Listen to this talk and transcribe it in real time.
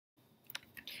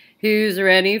Who's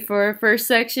ready for our first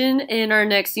section in our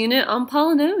next unit on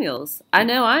polynomials? I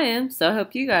know I am, so I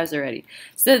hope you guys are ready.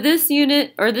 So this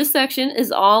unit, or this section,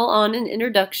 is all on an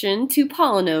introduction to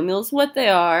polynomials, what they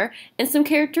are, and some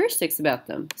characteristics about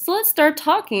them. So let's start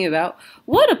talking about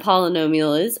what a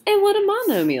polynomial is and what a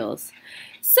monomial is.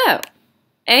 So,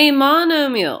 a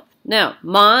monomial. Now,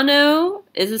 mono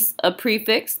is a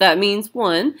prefix that means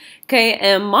one, okay,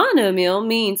 and monomial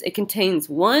means it contains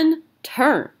one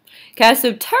term. Okay,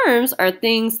 so terms are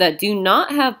things that do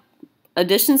not have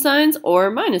addition signs or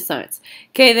minus signs.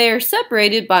 Okay, they are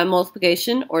separated by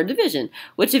multiplication or division,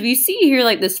 which if you see here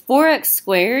like this 4x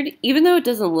squared, even though it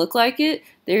doesn't look like it,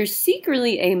 there's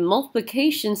secretly a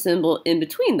multiplication symbol in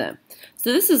between them.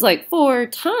 So this is like 4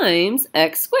 times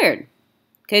x squared.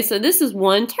 Okay, so this is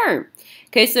one term.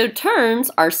 Okay, so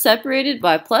terms are separated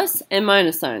by plus and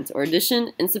minus signs, or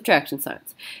addition and subtraction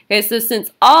signs. Okay, so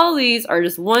since all these are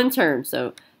just one term,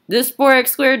 so this 4x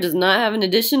squared does not have an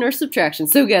addition or subtraction,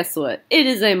 so guess what? It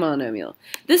is a monomial.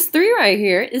 This 3 right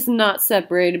here is not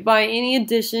separated by any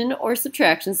addition or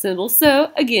subtraction symbol,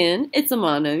 so again, it's a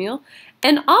monomial.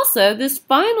 And also, this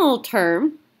final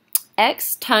term,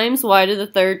 x times y to the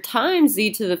third times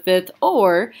z to the fifth,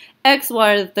 or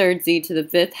xy to the third z to the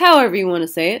fifth, however you want to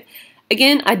say it.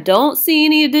 Again, I don't see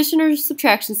any addition or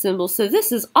subtraction symbols, so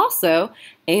this is also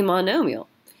a monomial.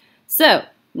 So,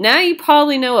 now you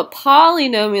probably know what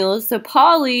polynomial is. So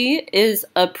poly is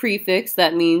a prefix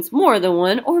that means more than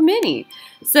one or many.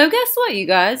 So guess what, you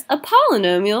guys? A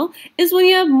polynomial is when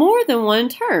you have more than one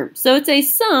term. So it's a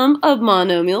sum of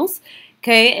monomials,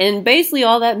 okay? And basically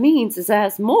all that means is it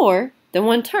has more than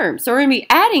one term. So we're going to be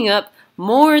adding up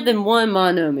more than one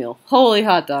monomial. Holy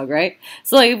hot dog, right?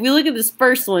 So like if we look at this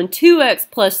first one, 2x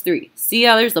plus 3. See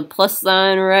how there's a plus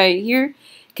sign right here?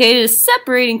 Okay, it is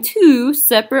separating two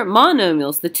separate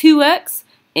monomials, the 2x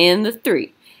and the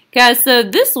 3. Okay, so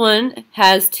this one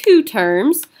has two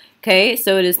terms. Okay,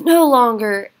 so it is no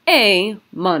longer a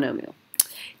monomial.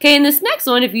 Okay, in this next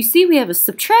one, if you see, we have a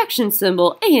subtraction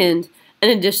symbol and an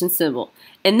addition symbol.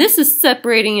 And this is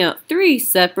separating out three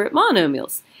separate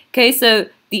monomials. Okay, so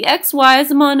the xy is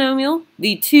a monomial,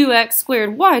 the 2x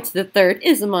squared y to the third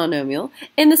is a monomial,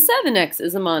 and the 7x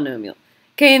is a monomial.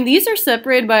 Okay, and these are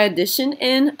separated by addition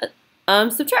and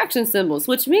subtraction symbols,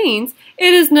 which means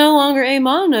it is no longer a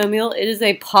monomial, it is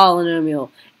a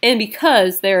polynomial. And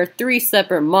because there are three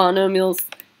separate monomials,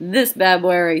 this bad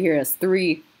boy right here has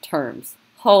three terms.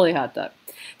 Holy hot dog.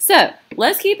 So,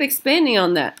 let's keep expanding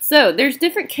on that. So, there's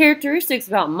different characteristics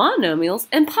about monomials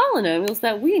and polynomials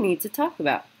that we need to talk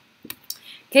about.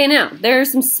 Okay, now, there are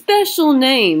some special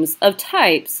names of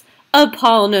types of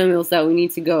polynomials that we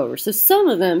need to go over. So some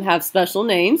of them have special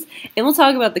names, and we'll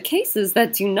talk about the cases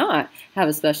that do not have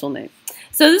a special name.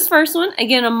 So this first one,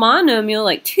 again, a monomial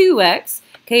like 2x,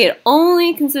 okay, it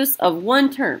only consists of one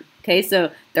term. Okay,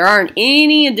 so there aren't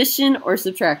any addition or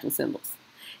subtraction symbols.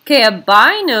 Okay, a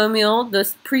binomial,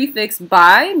 the prefix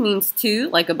bi means two,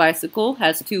 like a bicycle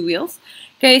has two wheels.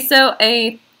 Okay, so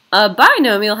a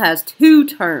binomial has two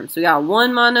terms. We got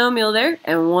one monomial there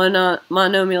and one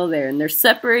monomial there, and they're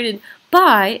separated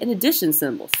by an addition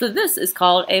symbol. So this is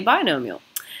called a binomial.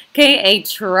 Okay, a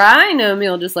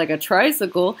trinomial, just like a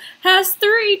tricycle, has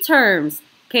three terms.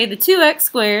 Okay, the 2x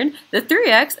squared, the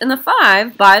 3x, and the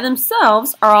 5 by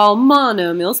themselves are all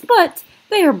monomials, but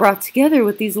they are brought together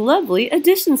with these lovely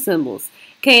addition symbols.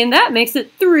 Okay, and that makes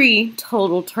it three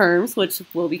total terms, which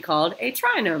will be called a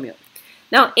trinomial.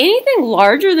 Now, anything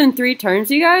larger than three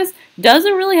terms, you guys,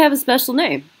 doesn't really have a special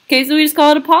name. Okay, so we just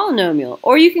call it a polynomial.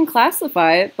 Or you can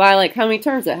classify it by like how many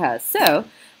terms it has. So,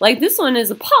 like this one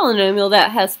is a polynomial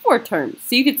that has 4 terms.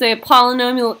 So you could say a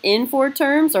polynomial in 4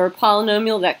 terms, or a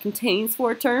polynomial that contains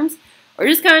 4 terms, or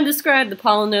just kind of describe the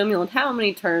polynomial and how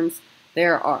many terms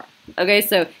there are. Okay,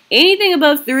 so anything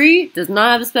above 3 does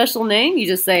not have a special name. You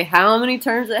just say how many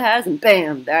terms it has, and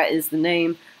bam, that is the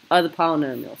name of the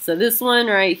polynomial. So this one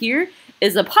right here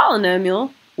is a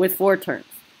polynomial with 4 terms.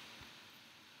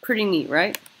 Pretty neat,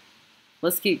 right?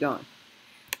 Let's keep going.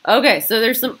 Okay, so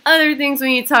there's some other things we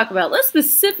need to talk about. Let's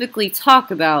specifically talk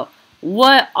about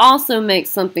what also makes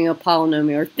something a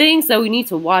polynomial, or things that we need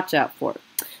to watch out for.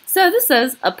 So this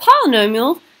says a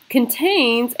polynomial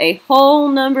contains a whole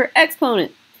number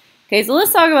exponent. Okay, so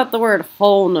let's talk about the word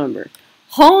whole number.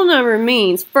 Whole number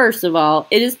means, first of all,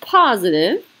 it is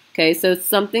positive. Okay, so it's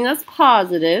something that's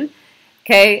positive.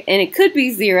 Okay, and it could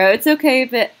be 0. It's okay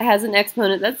if it has an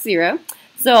exponent that's 0.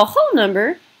 So a whole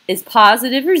number is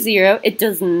positive or 0. It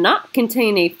does not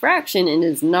contain a fraction and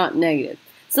is not negative.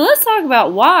 So let's talk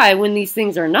about why when these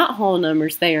things are not whole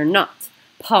numbers, they are not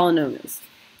polynomials.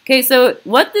 Okay, so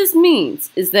what this means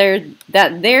is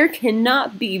that there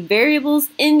cannot be variables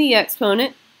in the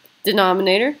exponent,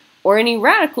 denominator, or any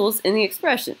radicals in the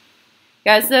expression.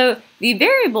 Guys, so the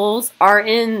variables are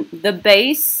in the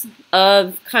base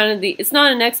of it's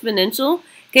not an exponential,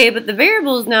 okay, but the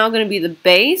variable is now going to be the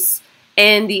base,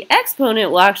 and the exponent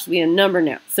will actually be a number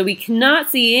now. So we cannot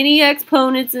see any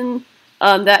exponents in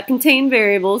that contain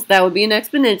variables. That would be an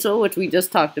exponential, which we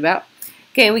just talked about.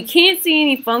 Okay, and we can't see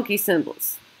any funky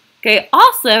symbols. Okay,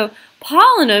 also,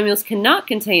 polynomials cannot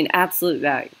contain absolute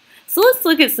value. So let's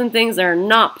look at some things that are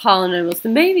not polynomials to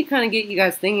maybe kind of get you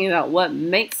guys thinking about what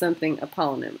makes something a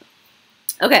polynomial.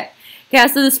 Okay,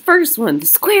 so this first one, the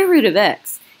square root of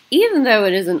x, even though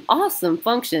it is an awesome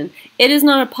function, it is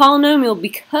not a polynomial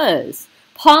because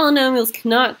polynomials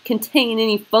cannot contain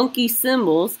any funky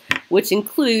symbols, which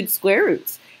include square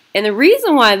roots. And the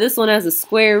reason why this one has a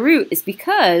square root is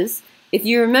because, if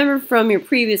you remember from your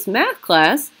previous math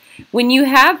class, when you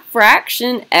have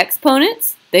fraction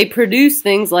exponents, they produce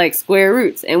things like square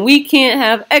roots. And we can't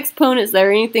have exponents that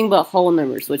are anything but whole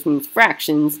numbers, which means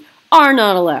fractions are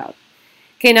not allowed.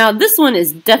 Okay, now this one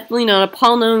is definitely not a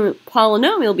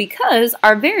polynomial because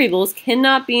our variables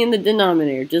cannot be in the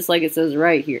denominator, just like it says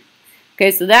right here. Okay,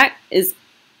 so that is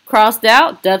crossed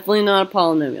out, definitely not a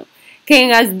polynomial. Okay,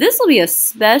 guys, this will be a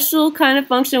special kind of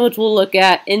function which we'll look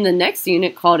at in the next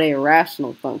unit called a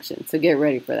rational function. So get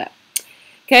ready for that.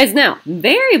 Okay, now,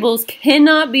 variables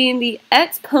cannot be in the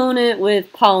exponent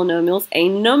with polynomials. A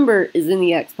number is in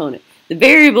the exponent. The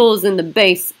variable is in the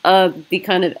base of the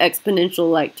kind of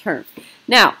exponential-like term.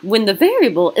 Now, when the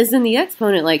variable is in the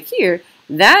exponent like here,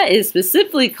 that is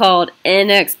specifically called an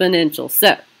exponential.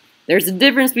 So, there's a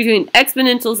difference between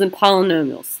exponentials and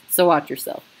polynomials. So watch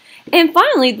yourself. And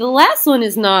finally, the last one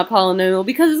is not a polynomial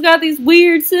because it's got these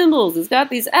weird symbols. It's got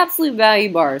these absolute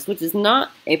value bars, which is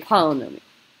not a polynomial.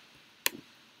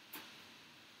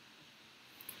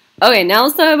 Okay, now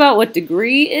let's talk about what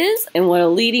degree is and what a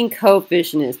leading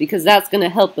coefficient is, because that's going to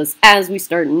help us as we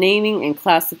start naming and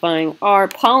classifying our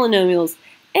polynomials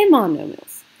and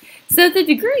monomials. So the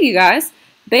degree, you guys,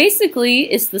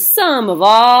 basically is the sum of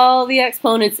all the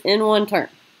exponents in one term.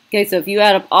 Okay, so if you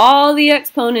add up all the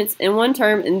exponents in one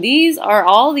term, and these are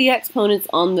all the exponents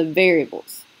on the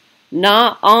variables,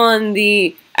 not on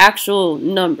the actual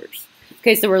numbers.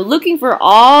 Okay, so we're looking for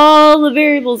all the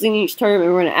variables in each term,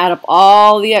 and we're going to add up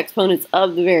all the exponents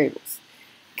of the variables.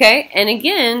 Okay, and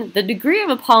again, the degree of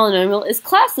a polynomial is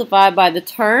classified by the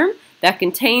term that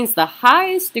contains the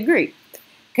highest degree.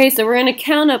 Okay, so we're going to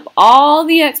count up all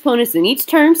the exponents in each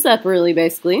term separately,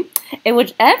 basically, and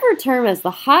whichever term has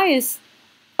the highest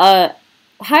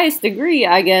degree,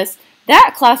 I guess,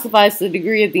 that classifies the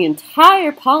degree of the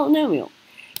entire polynomial.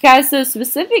 Guys, so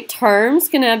specific terms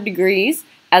can have degrees,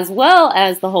 as well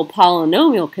as the whole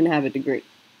polynomial can have a degree.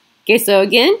 Okay, so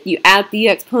again, you add the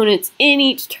exponents in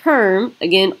each term,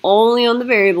 again, only on the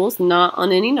variables, not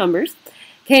on any numbers.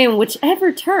 Okay, and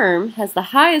whichever term has the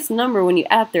highest number when you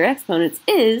add their exponents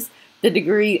is the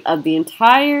degree of the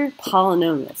entire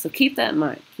polynomial. So keep that in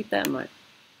mind. Keep that in mind.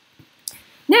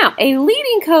 Now, a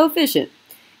leading coefficient.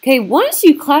 Okay, once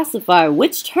you classify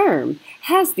which term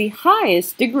has the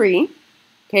highest degree,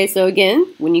 okay, so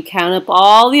again, when you count up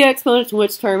all the exponents,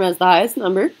 which term has the highest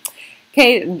number,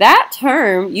 okay, that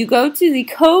term, you go to the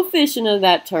coefficient of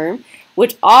that term,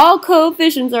 which all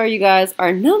coefficients are, you guys,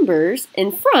 are numbers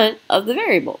in front of the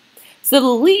variable. So the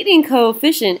leading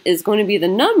coefficient is going to be the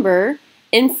number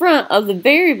in front of the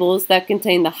variables that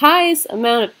contain the highest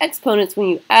amount of exponents when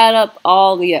you add up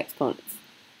all the exponents.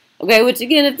 Okay, which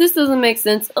again, if this doesn't make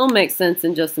sense, it'll make sense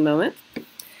in just a moment.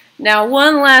 Now,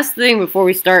 one last thing before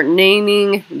we start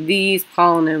naming these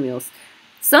polynomials.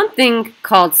 Something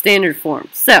called standard form.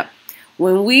 So,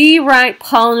 when we write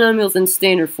polynomials in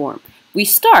standard form, we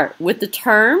start with the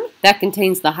term that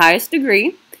contains the highest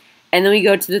degree, and then we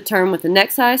go to the term with the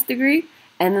next highest degree,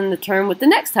 and then the term with the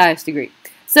next highest degree.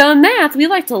 So in math, we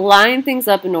like to line things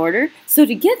up in order. So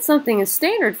to get something in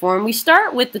standard form, we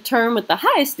start with the term with the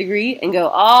highest degree and go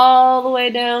all the way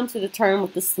down to the term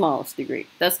with the smallest degree.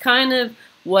 That's kind of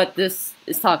what this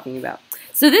is talking about.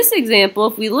 So this example,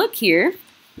 if we look here,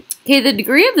 okay, the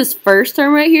degree of this first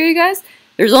term right here, you guys,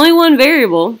 there's only one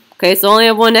variable, okay, so I only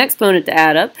have one exponent to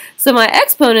add up. So my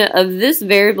exponent of this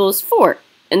variable is 4,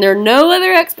 and there are no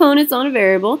other exponents on a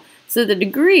variable, so the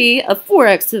degree of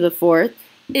 4x to the 4th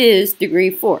is degree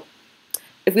 4.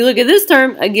 If we look at this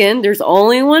term, again, there's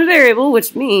only one variable,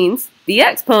 which means the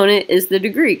exponent is the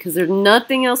degree, because there's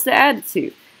nothing else to add it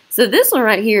to. So this one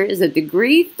right here is a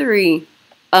degree 3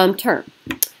 term.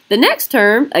 The next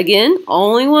term, again,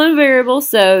 only one variable,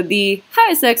 so the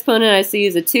highest exponent I see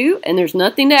is a 2, and there's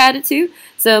nothing to add it to,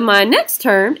 so my next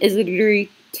term is a degree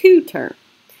 2 term.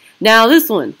 Now this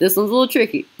one's a little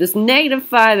tricky. This negative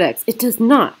 5x, it does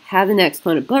not have an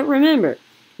exponent, but remember,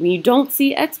 when you don't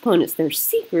see exponents, there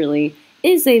secretly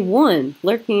is a 1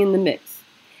 lurking in the mix.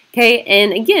 Okay,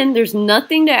 and again, there's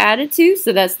nothing to add it to,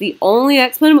 so that's the only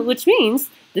exponent, which means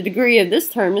the degree of this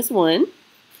term is 1.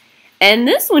 And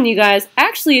this one, you guys,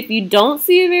 actually, if you don't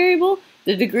see a variable,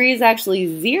 the degree is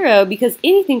actually 0 because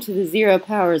anything to the 0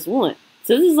 power is 1.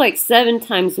 So this is like 7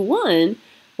 times 1,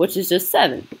 which is just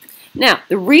 7. Now,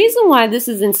 the reason why this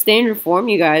is in standard form,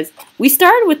 you guys, we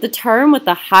started with the term with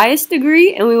the highest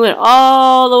degree, and we went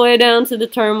all the way down to the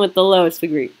term with the lowest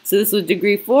degree. So this was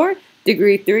degree 4,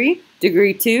 degree 3,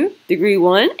 degree 2, degree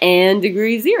 1, and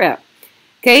degree 0.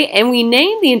 Okay, and we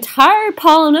named the entire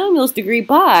polynomial's degree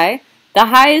by the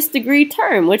highest degree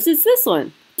term, which is this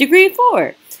one, degree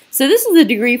 4. So this is a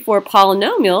degree 4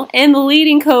 polynomial, and the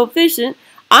leading coefficient,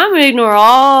 I'm going to ignore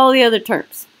all the other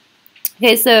terms.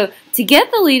 Okay, so to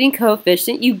get the leading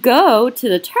coefficient, you go to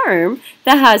the term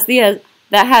that has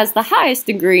the highest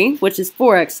degree, which is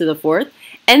 4x to the 4th,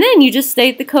 and then you just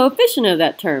state the coefficient of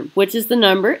that term, which is the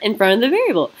number in front of the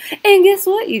variable. And guess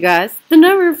what, you guys? The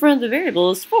number in front of the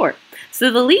variable is 4. So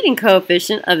the leading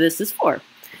coefficient of this is 4.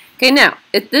 Okay, now,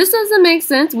 if this doesn't make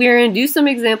sense, we are going to do some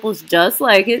examples just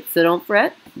like it, so don't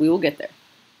fret, we will get there.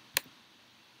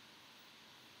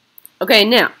 Okay,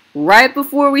 now, right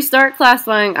before we start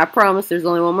classifying, I promise there's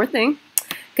only one more thing.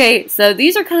 Okay, so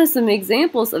these are kind of some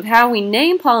examples of how we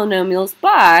name polynomials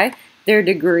by their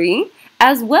degree,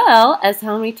 as well as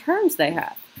how many terms they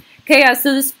have. Okay, guys,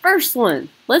 so this first one,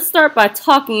 let's start by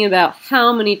talking about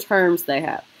how many terms they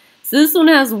have. So this one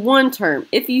has 1 term.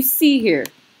 If you see here,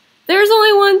 there's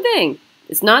only one thing.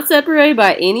 It's not separated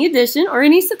by any addition or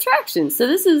any subtraction. So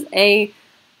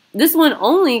this one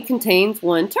only contains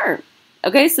 1 term.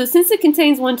 Okay, so since it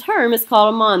contains 1 term, it's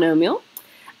called a monomial.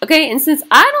 Okay, and since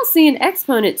I don't see an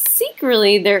exponent,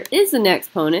 secretly there is an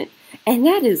exponent, and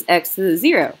that is x to the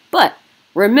 0. But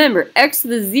remember, x to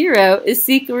the 0 is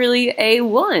secretly a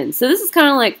 1. So this is kind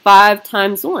of like 5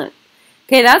 times 1.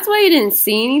 Okay, that's why you didn't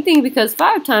see anything, because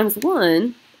 5 times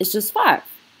 1 is just 5.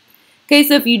 Okay,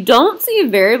 so if you don't see a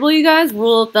variable, you guys,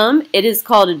 rule of thumb, it is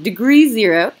called a degree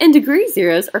 0, and degree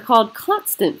zeros are called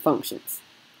constant functions.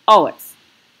 Always.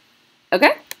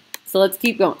 Okay, so let's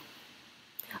keep going.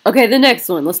 Okay, the next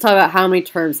one, let's talk about how many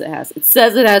terms it has. It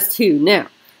says it has 2. Now,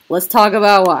 let's talk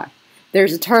about why.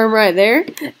 There's a term right there,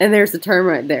 and there's a term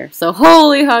right there. So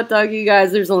holy hot dog, you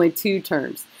guys, there's only 2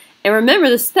 terms. And remember,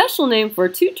 the special name for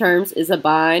 2 terms is a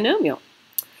binomial.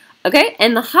 Okay,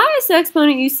 and the highest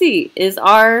exponent you see is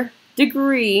our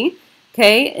degree.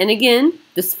 Okay, and again,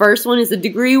 this first one is a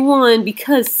degree 1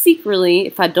 because secretly,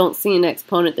 if I don't see an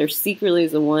exponent, there secretly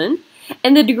is a 1.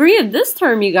 And the degree of this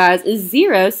term, you guys, is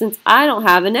 0 since I don't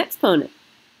have an exponent.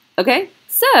 Okay,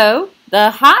 so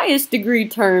the highest degree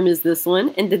term is this one,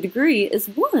 and the degree is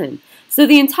 1. So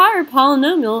the entire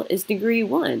polynomial is degree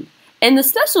 1. And the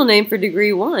special name for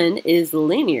degree 1 is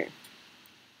linear.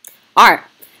 Alright,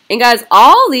 and guys,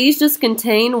 all these just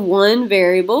contain 1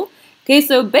 variable. Okay,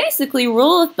 so basically,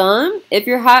 rule of thumb, if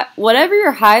whatever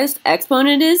your highest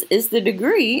exponent is the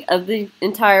degree of the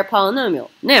entire polynomial.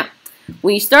 Now,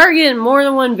 when you start getting more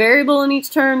than 1 variable in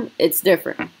each term, it's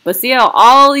different. But see how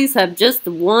all these have just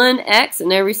 1 x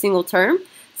in every single term?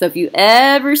 So if you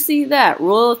ever see that,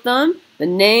 rule of thumb, the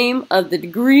name of the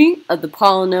degree of the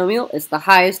polynomial is the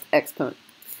highest exponent.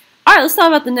 Alright, let's talk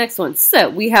about the next one.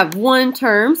 So we have 1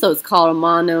 term, so it's called a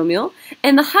monomial,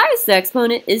 and the highest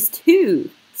exponent is 2.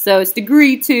 So it's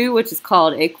degree 2, which is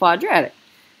called a quadratic.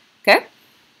 Okay?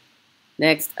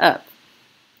 Next up.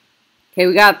 Okay,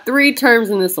 we got 3 terms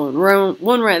in this one.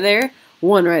 One right there,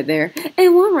 one right there,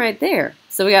 and one right there.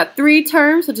 So we got 3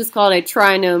 terms, which is called a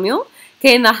trinomial.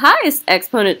 Okay, and the highest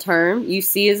exponent term you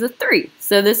see is a 3.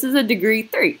 So this is a degree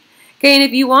 3. Okay, and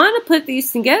if you want to put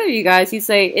these together, you guys, you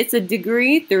say it's a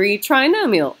degree 3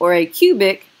 trinomial, or a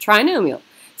cubic trinomial.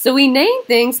 So we name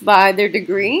things by their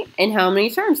degree and how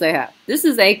many terms they have. This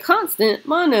is a constant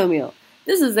monomial.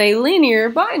 This is a linear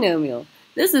binomial.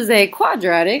 This is a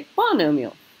quadratic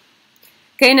monomial.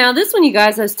 Okay, now this one, you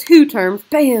guys, has 2 terms,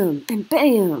 bam and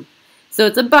bam. So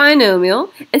it's a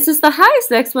binomial, and since the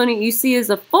highest exponent you see is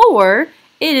a 4,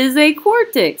 it is a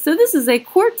quartic. So this is a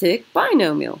quartic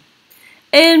binomial.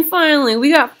 And finally,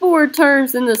 we got 4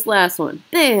 terms in this last one.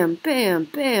 Bam, bam,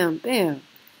 bam, bam.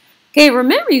 Okay,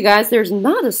 remember, you guys, there's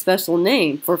not a special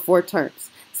name for 4 terms.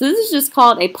 So this is just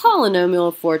called a polynomial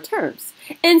of 4 terms.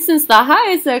 And since the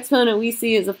highest exponent we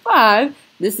see is a 5,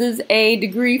 This is a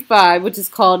degree 5, which is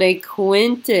called a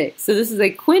quintic. So this is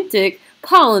a quintic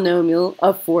polynomial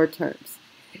of 4 terms.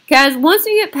 Guys, once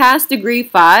you get past degree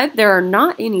 5, there are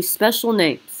not any special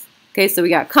names. Okay, so we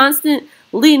got constant,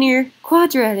 linear,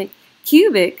 quadratic,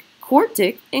 cubic,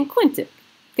 quartic, and quintic.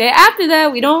 Okay, after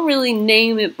that, we don't really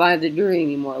name it by the degree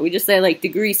anymore. We just say like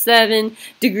degree 7,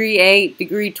 degree 8,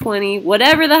 degree 20,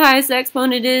 whatever the highest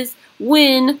exponent is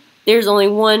when there's only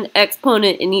one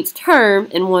exponent in each term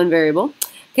in one variable.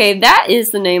 Okay, that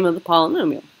is the name of the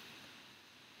polynomial.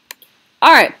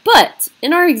 Alright, but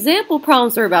in our example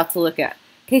problems we're about to look at,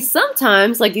 okay,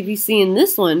 sometimes, like if you see in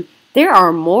this one, there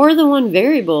are more than one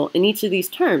variable in each of these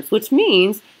terms, which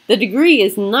means the degree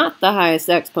is not the highest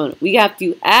exponent. We have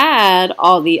to add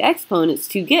all the exponents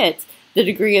to get the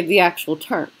degree of the actual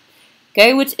term.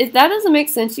 Okay, which if that doesn't make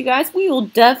sense, you guys, we will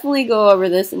definitely go over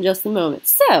this in just a moment.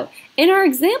 So, in our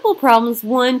example problems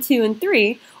 1, 2, and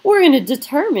 3, we're going to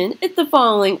determine if the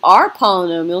following are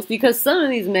polynomials, because some of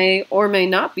these may or may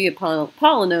not be a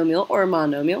polynomial or a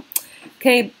monomial.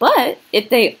 Okay, but if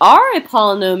they are a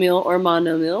polynomial or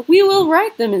monomial, we will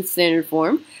write them in standard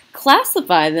form,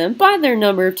 classify them by their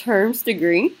number of terms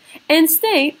degree, and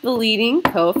state the leading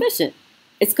coefficient.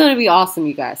 It's going to be awesome,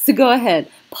 you guys. So go ahead,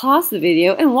 pause the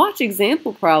video, and watch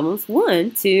example problems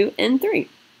 1, 2, and 3.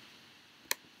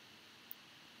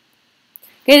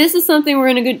 Okay, this is something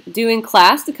we're going to do in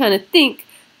class to kind of think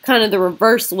kind of the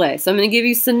reverse way. So I'm going to give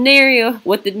you a scenario,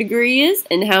 what the degree is,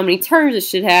 and how many terms it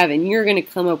should have, and you're going to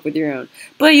come up with your own.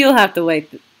 But you'll have to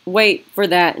wait for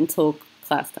that until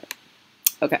class time.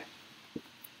 Okay.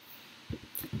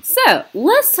 So,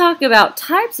 let's talk about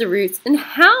types of roots and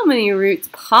how many roots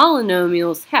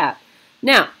polynomials have.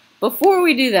 Now, before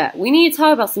we do that, we need to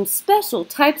talk about some special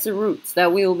types of roots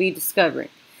that we will be discovering.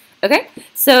 Okay,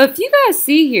 so if you guys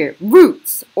see here,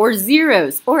 roots or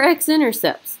zeros or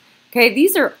x-intercepts, okay,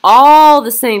 these are all the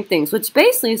same things, which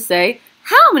basically say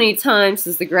how many times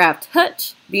does the graph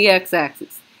touch the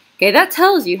x-axis. Okay, that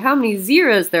tells you how many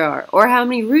zeros there are, or how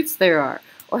many roots there are,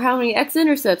 or how many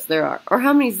x-intercepts there are, or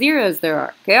how many zeros there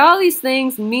are. Okay, all these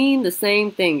things mean the same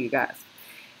thing, you guys.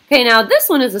 Okay, now this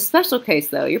one is a special case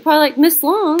though. You're probably like, Miss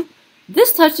Long,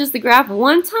 this touches the graph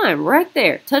one time, right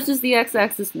there. Touches the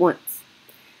x-axis once.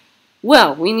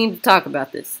 Well, we need to talk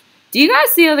about this. Do you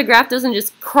guys see how the graph doesn't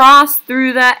just cross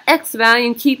through that x value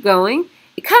and keep going?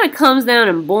 It kind of comes down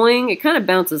and boing, it kind of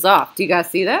bounces off. Do you guys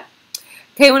see that?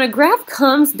 Okay, when a graph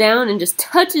comes down and just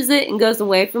touches it and goes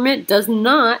away from it, does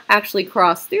not actually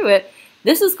cross through it,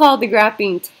 this is called the graph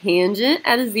being tangent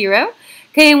at a 0.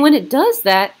 Okay, and when it does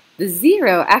that, the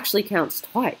 0 actually counts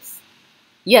twice.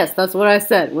 Yes, that's what I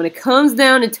said. When it comes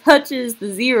down and touches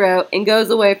the 0 and goes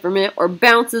away from it or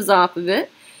bounces off of it,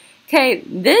 okay,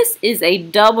 this is a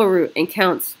double root and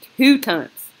counts 2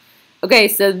 times. Okay,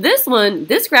 so this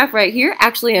graph right here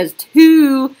actually has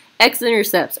 2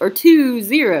 x-intercepts, or 2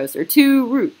 zeros, or 2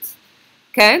 roots,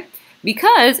 okay?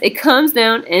 Because it comes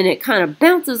down and it kind of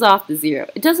bounces off the 0.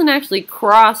 It doesn't actually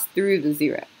cross through the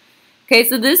 0. Okay,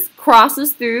 so this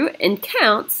crosses through and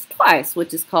counts twice,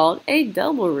 which is called a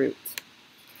double root.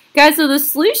 Guys, so the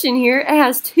solution here, it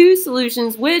has 2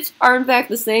 solutions, which are in fact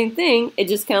the same thing, it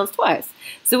just counts twice.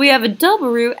 So we have a double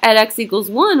root at x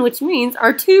equals 1, which means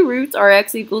our 2 roots are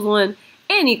x equals 1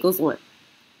 and equals 1.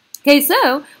 Okay,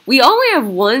 so we only have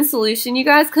one solution, you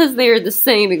guys, because they are the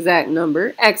same exact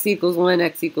number, x equals 1,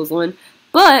 x equals 1,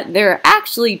 but there are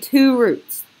actually 2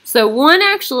 roots. So one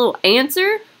actual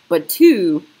answer, but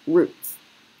 2 roots.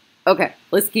 Okay,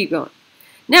 let's keep going.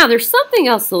 Now, there's something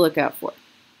else to look out for.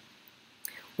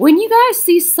 When you guys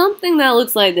see something that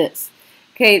looks like this,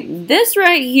 okay, this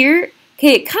right here,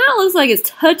 okay, it kind of looks like it's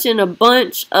touching a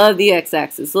bunch of the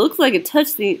x-axis. So it looks like it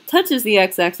touches the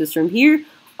x-axis from here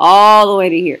all the way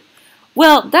to here.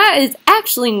 Well, that is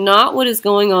actually not what is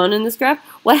going on in this graph.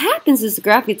 What happens is the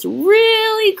graph gets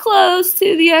really close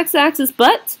to the x-axis,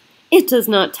 but it does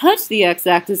not touch the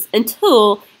x-axis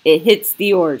until it hits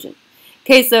the origin.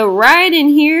 Okay, so right in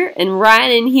here and right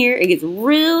in here, it gets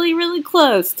really, really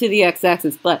close to the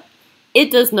x-axis, but it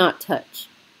does not touch.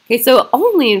 Okay, so it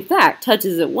only, in fact,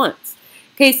 touches it once.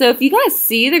 Okay, so if you guys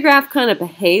see the graph kind of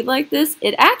behave like this,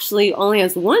 it actually only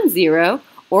has 1 0,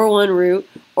 or 1 root,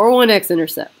 or 1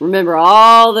 x-intercept. Remember,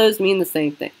 all those mean the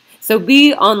same thing. So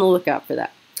be on the lookout for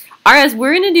that. Alright,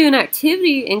 we're going to do an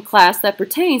activity in class that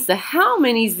pertains to how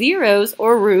many zeros,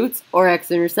 or roots, or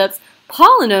x-intercepts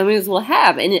polynomials will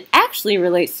have, and it actually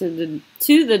relates to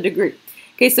the degree.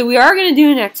 Okay, so we are going to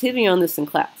do an activity on this in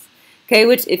class. Okay,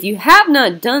 which if you have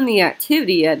not done the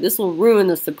activity yet, this will ruin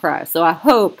the surprise. So I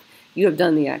hope you have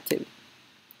done the activity.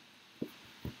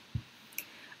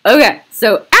 Okay,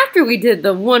 so after we did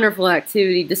the wonderful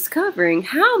activity discovering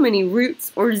how many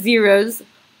roots or zeros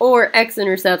or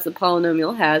x-intercepts a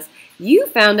polynomial has, you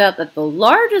found out that the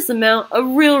largest amount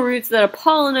of real roots that a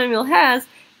polynomial has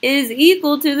is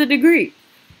equal to the degree.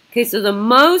 Okay, so the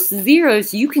most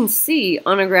zeros you can see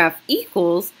on a graph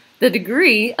equals the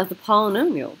degree of the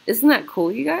polynomial. Isn't that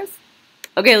cool, you guys?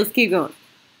 Okay, let's keep going.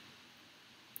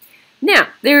 Now,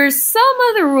 there is some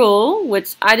other rule,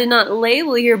 which I did not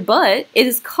label here, but it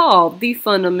is called the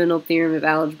fundamental theorem of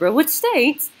algebra, which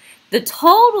states the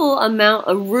total amount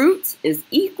of roots is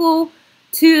equal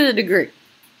to the degree.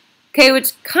 Okay,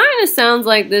 which kind of sounds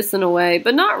like this in a way,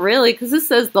 but not really, because it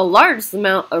says the largest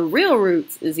amount of real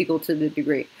roots is equal to the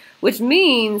degree, which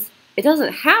means it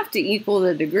doesn't have to equal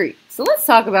the degree. So let's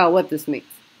talk about what this means.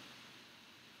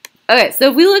 Okay,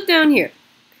 so if we look down here,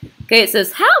 okay, it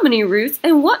says how many roots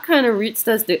and what kind of roots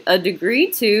does a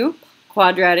degree 2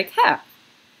 quadratic have?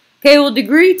 Okay, well,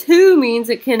 degree 2 means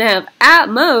it can have at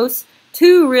most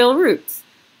 2 real roots.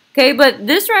 Okay, but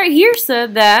this right here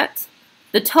said that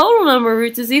the total number of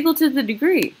roots is equal to the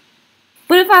degree.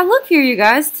 But if I look here, you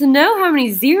guys, to know how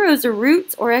many zeros or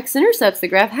roots or x-intercepts the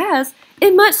graph has,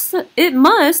 it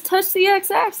must touch the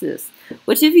x-axis.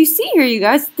 Which if you see here, you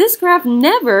guys, this graph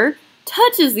never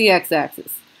touches the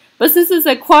x-axis. But since it's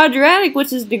a quadratic,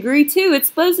 which is degree 2, it's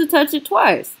supposed to touch it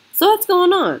twice. So what's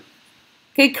going on?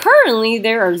 Okay, currently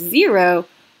there are 0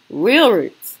 real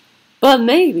roots. But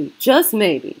maybe, just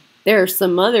maybe, there are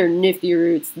some other nifty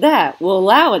roots that will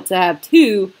allow it to have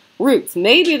 2 roots.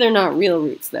 Maybe they're not real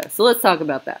roots though. So let's talk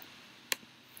about that.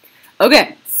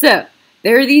 Okay, so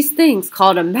there are these things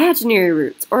called imaginary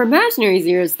roots or imaginary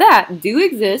zeros that do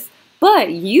exist,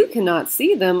 but you cannot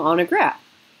see them on a graph.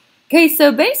 Okay,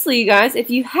 so basically, you guys, if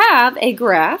you have a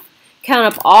graph,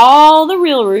 count up all the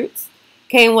real roots,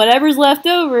 okay, and whatever's left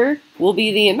over will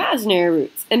be the imaginary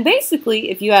roots. And basically,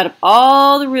 if you add up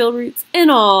all the real roots and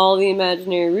all the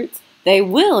imaginary roots, they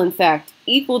will, in fact,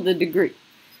 equal the degree.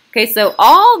 Okay, so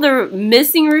all the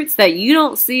missing roots that you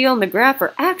don't see on the graph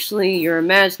are actually your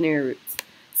imaginary roots.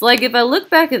 So like if I look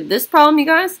back at this problem, you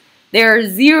guys, there are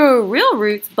 0 real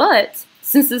roots, but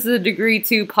since this is a degree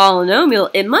 2 polynomial,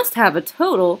 it must have a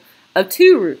total of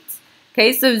 2 roots.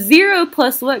 Okay, so 0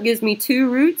 plus what gives me 2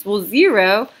 roots? Well,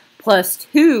 0 plus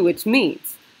 2, which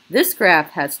means this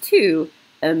graph has 2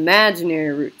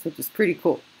 imaginary roots, which is pretty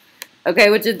cool. Okay,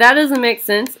 which if that doesn't make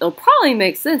sense, it'll probably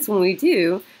make sense when we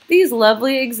do these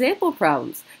lovely example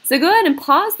problems. So go ahead and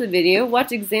pause the video,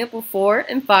 watch example 4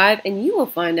 and 5, and you will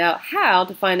find out how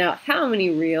to find out how many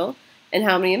real and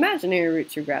how many imaginary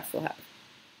roots your graphs will have.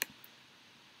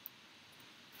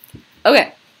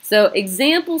 Okay. So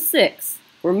example 6,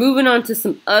 we're moving on to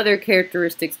some other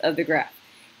characteristics of the graph.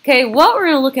 Okay, what we're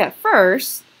going to look at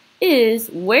first is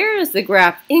where does the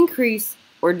graph increase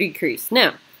or decrease?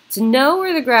 Now, to know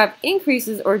where the graph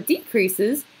increases or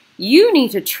decreases, you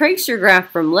need to trace your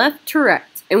graph from left to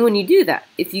right. And when you do that,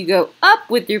 if you go up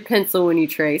with your pencil when you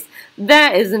trace,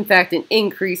 that is in fact an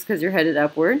increase because you're headed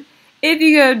upward. If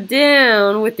you go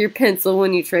down with your pencil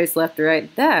when you trace left to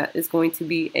right, that is going to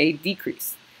be a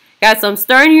decrease. Guys, so I'm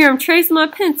starting here, I'm tracing my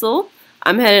pencil,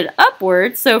 I'm headed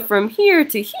upward, so from here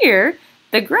to here,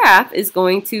 the graph is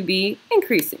going to be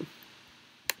increasing.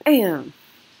 Bam.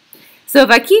 So if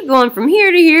I keep going from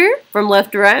here to here, from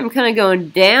left to right, I'm kind of going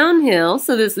downhill,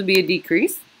 so this would be a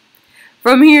decrease.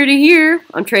 From here to here,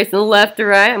 I'm tracing left to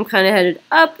right, I'm kind of headed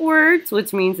upwards,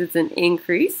 which means it's an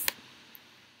increase.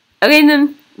 Okay, and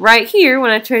then right here, when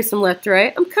I trace from left to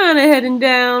right, I'm kind of heading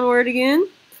downward again.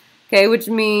 Okay, which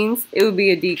means it would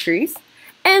be a decrease.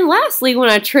 And lastly, when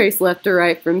I trace left to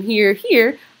right from here,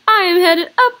 I am headed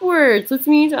upwards, which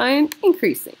means I am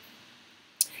increasing.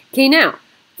 Okay, now,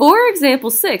 for example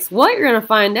 6, what you're going to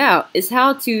find out is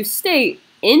how to state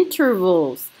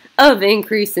intervals of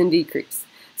increase and decrease.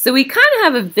 So we kind of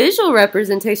have a visual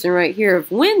representation right here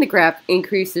of when the graph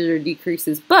increases or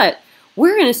decreases, but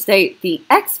we're going to state the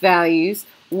x values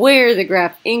where the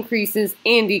graph increases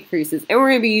and decreases. And we're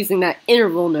going to be using that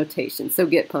interval notation, so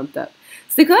get pumped up.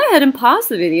 So go ahead and pause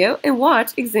the video and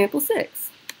watch example 6.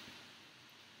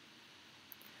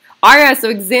 Alright, so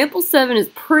example 7 is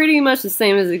pretty much the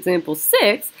same as example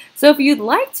 6. So if you'd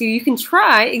like to, you can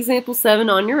try example 7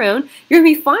 on your own. You're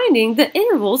going to be finding the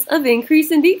intervals of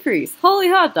increase and decrease. Holy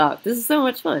hot dog, this is so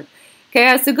much fun. Okay,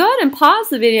 guys, so go ahead and pause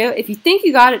the video. If you think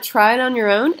you got it, try it on your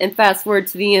own and fast forward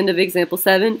to the end of example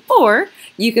 7, or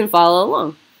you can follow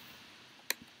along.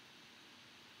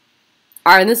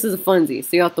 Alright, and this is a funsie,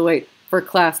 so you have to wait for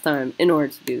class time in order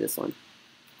to do this one.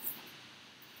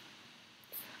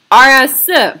 Alright,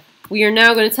 so we are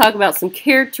now going to talk about some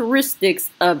characteristics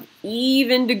of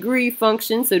even degree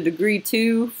functions, so degree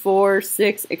 2, 4,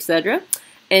 6, etc.,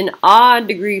 and odd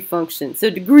degree functions, so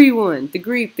degree 1,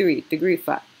 degree 3, degree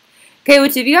 5. Okay,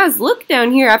 which if you guys look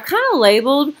down here, I've kind of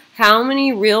labeled how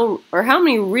many real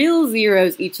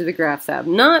zeros each of the graphs have,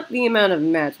 not the amount of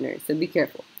imaginary, so be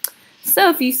careful. So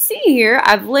if you see here,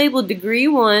 I've labeled degree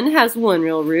 1 has 1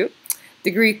 real root,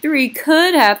 degree 3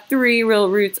 could have 3 real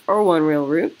roots or 1 real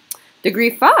root,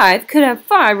 degree 5 could have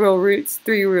 5 real roots,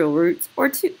 3 real roots,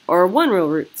 or 1 real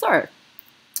root, sorry.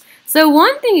 So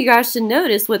one thing you guys should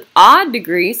notice with odd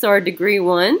degrees, so our degree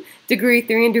 1, degree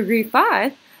 3, and degree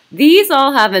 5, these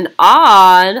all have an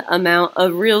odd amount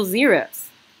of real zeros.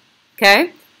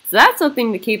 Okay? So that's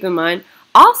something to keep in mind.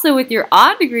 Also, with your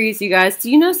odd degrees, you guys,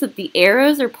 do you notice that the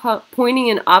arrows are pointing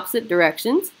in opposite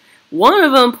directions? One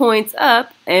of them points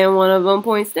up and one of them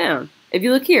points down. If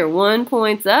you look here, one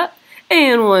points up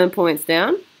and one points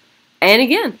down. And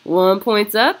again, one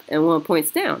points up and one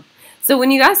points down. So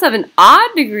when you guys have an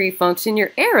odd degree function,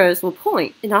 your arrows will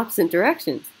point in opposite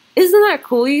directions. Isn't that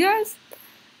cool, you guys?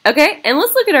 Okay, and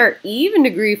let's look at our even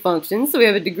degree functions. So we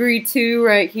have a degree 2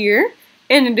 right here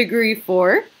and a degree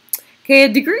 4. Okay, a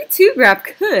degree 2 graph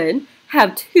could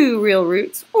have 2 real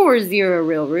roots or 0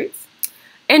 real roots.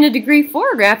 And a degree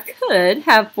 4 graph could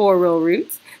have 4 real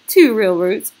roots, 2 real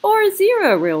roots, or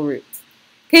 0 real roots.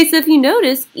 Okay, so if you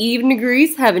notice, even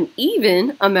degrees have an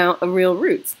even amount of real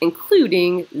roots,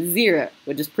 including 0,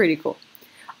 which is pretty cool.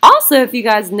 Also, if you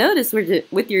guys notice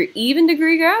with your even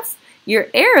degree graphs, your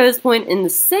arrows point in the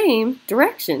same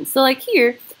direction. So like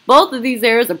here, both of these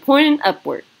arrows are pointing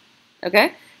upward. Okay?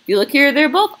 If you look here, they're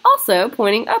both also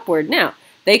pointing upward. Now,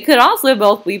 they could also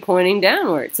both be pointing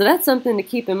downward. So that's something to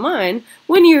keep in mind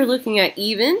when you're looking at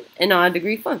even and odd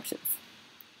degree functions.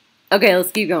 Okay,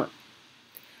 let's keep going.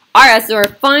 Alright, so our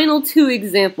final 2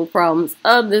 example problems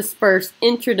of this first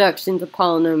introduction to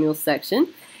polynomials section.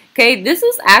 Okay, this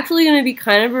is actually going to be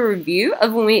kind of a review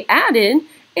of when we added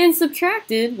and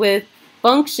subtracted with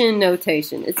function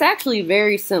notation. It's actually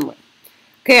very similar.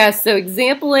 Okay, so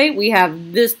example 8, we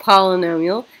have this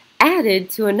polynomial added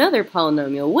to another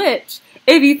polynomial, which,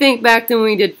 if you think back to when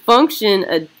we did function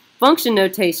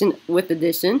notation with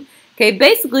addition, okay,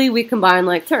 basically we combine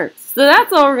like terms. So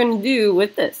that's all we're going to do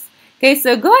with this. Okay,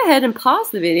 so go ahead and pause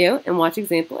the video and watch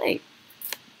example 8.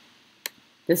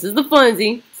 This is the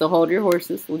funsy, so hold your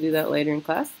horses. We'll do that later in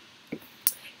class.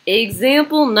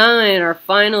 Example 9, our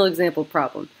final example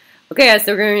problem. Okay,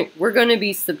 so we're going to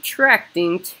be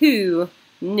subtracting 2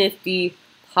 nifty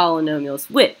polynomials,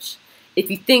 which,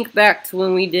 if you think back to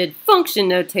when we did function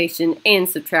notation and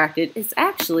subtracted, is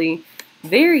actually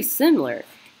very similar.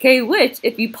 Okay, which,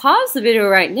 if you pause the video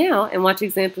right now and watch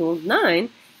example 9,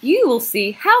 you will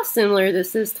see how similar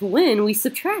this is to when we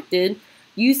subtracted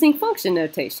using function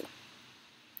notation.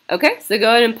 Okay, so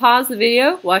go ahead and pause the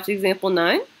video, watch example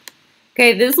 9.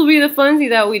 Okay, this will be the funsy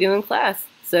that we do in class,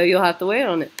 so you'll have to wait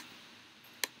on it.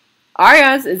 Alright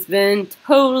guys, it's been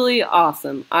totally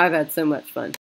awesome. I've had so much fun.